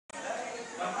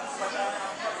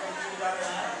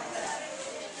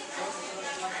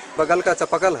बगल का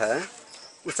चापाकल है,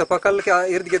 उस चापाकल के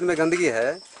इर्द गिर्द में गंदगी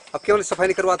है, अब केवल सफाई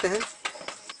नहीं करवाते हैं?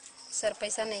 सर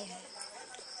पैसा नहीं है।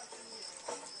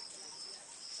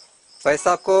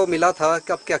 पैसा आपको मिला था,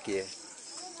 कब क्या किए?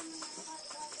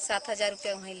 7,000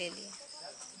 रुपया वहीं ले लिए।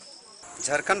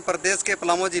 झारखंड प्रदेश के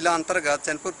पलामू जिला अंतर्गत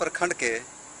चैनपुर प्रखंड के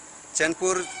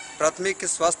चैनपुर प्राथमिक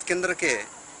स्वास्थ्य केंद्र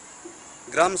के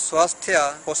ग्राम स्वास्थ्य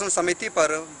पोषण समिति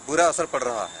पर बुरा असर पड़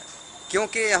रहा है,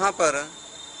 क्योंकि यहाँ पर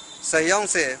सहियाओं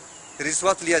से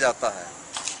रिश्वत लिया जाता है।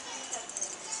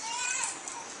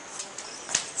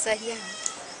 सहिया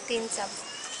 3 साल।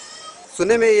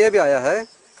 सुनने में यह भी आया है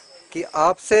कि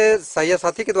आपसे सहिया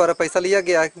साथी के द्वारा पैसा लिया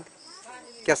गया,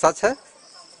 क्या सच है?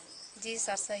 जी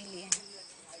सर सही लिए हैं।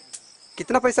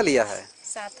 कितना पैसा लिया है?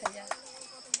 7,000।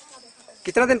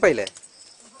 कितना दिन पहले?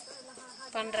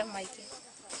 15 मई के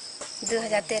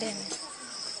 2013 में।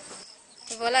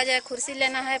 तो बोला जाए कुर्सी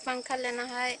लेना है, पंखा लेना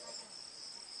है,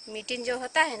 मीटिंग जो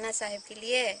होता है ना साहब के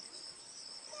लिए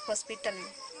हॉस्पिटल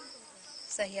में,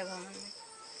 सहिया भवन में।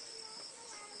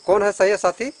 कौन है सहिया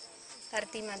साथी?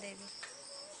 आरतीमा देवी।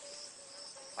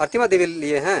 आरतीमा देवी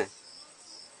लिए हैं?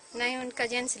 नहीं, उनका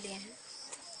जेंट्स लिए हैं,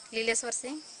 लीलेश्वर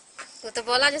सिंह। तो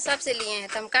बोला जो सबसे लिए हैं,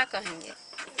 तो हम क्या कहेंगे?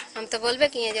 हम तो बोलबे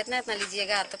किए जितना इतना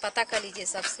लीजिएगा तो पता कर लीजिए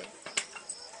सबसे।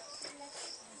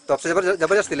 तो आपसे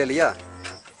जबरदस्ती ले लिया?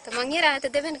 तो मांगिए रहा है तो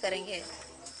देवे न करेंगे।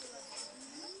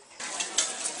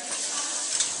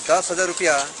 10,000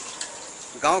 रुपया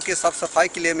गांव की साफ सफाई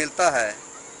के लिए मिलता है।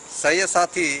 सहिया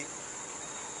साथी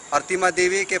आरतीमा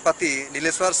देवी के पति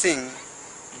नीलेश्वर सिंह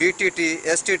बीटीटी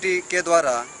एसटीटी के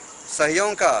द्वारा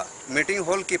सहियों का मीटिंग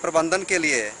हॉल की प्रबंधन के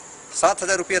लिए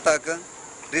 7,000 रुपये तक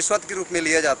रिश्वत के रूप में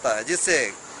लिया जाता है,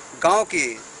 जिससे गांव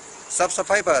की साफ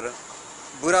सफाई पर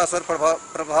बुरा असर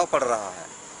प्रभाव पड़ रहा है।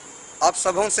 आप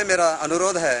सबों से मेरा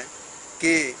अनुरोध है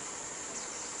कि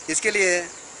इसके लिए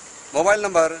मोबाइल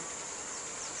नंबर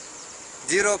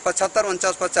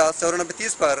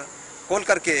 07549509430 पर कॉल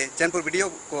करके चैनपुर वीडियो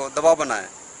को दबाव बनाएं,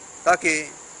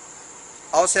 ताकि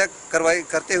आवश्यक कार्रवाई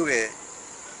करते हुए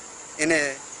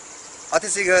इन्हें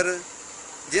अतिशीघ्र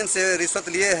जिनसे रिश्वत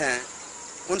लिए हैं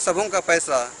उन सबों का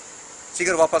पैसा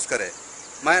शीघ्र वापस करें।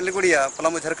 मैं अनिल गुड़िया,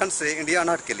 पलामू झारखंड से इंडिया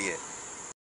अनहर्ड के लिए।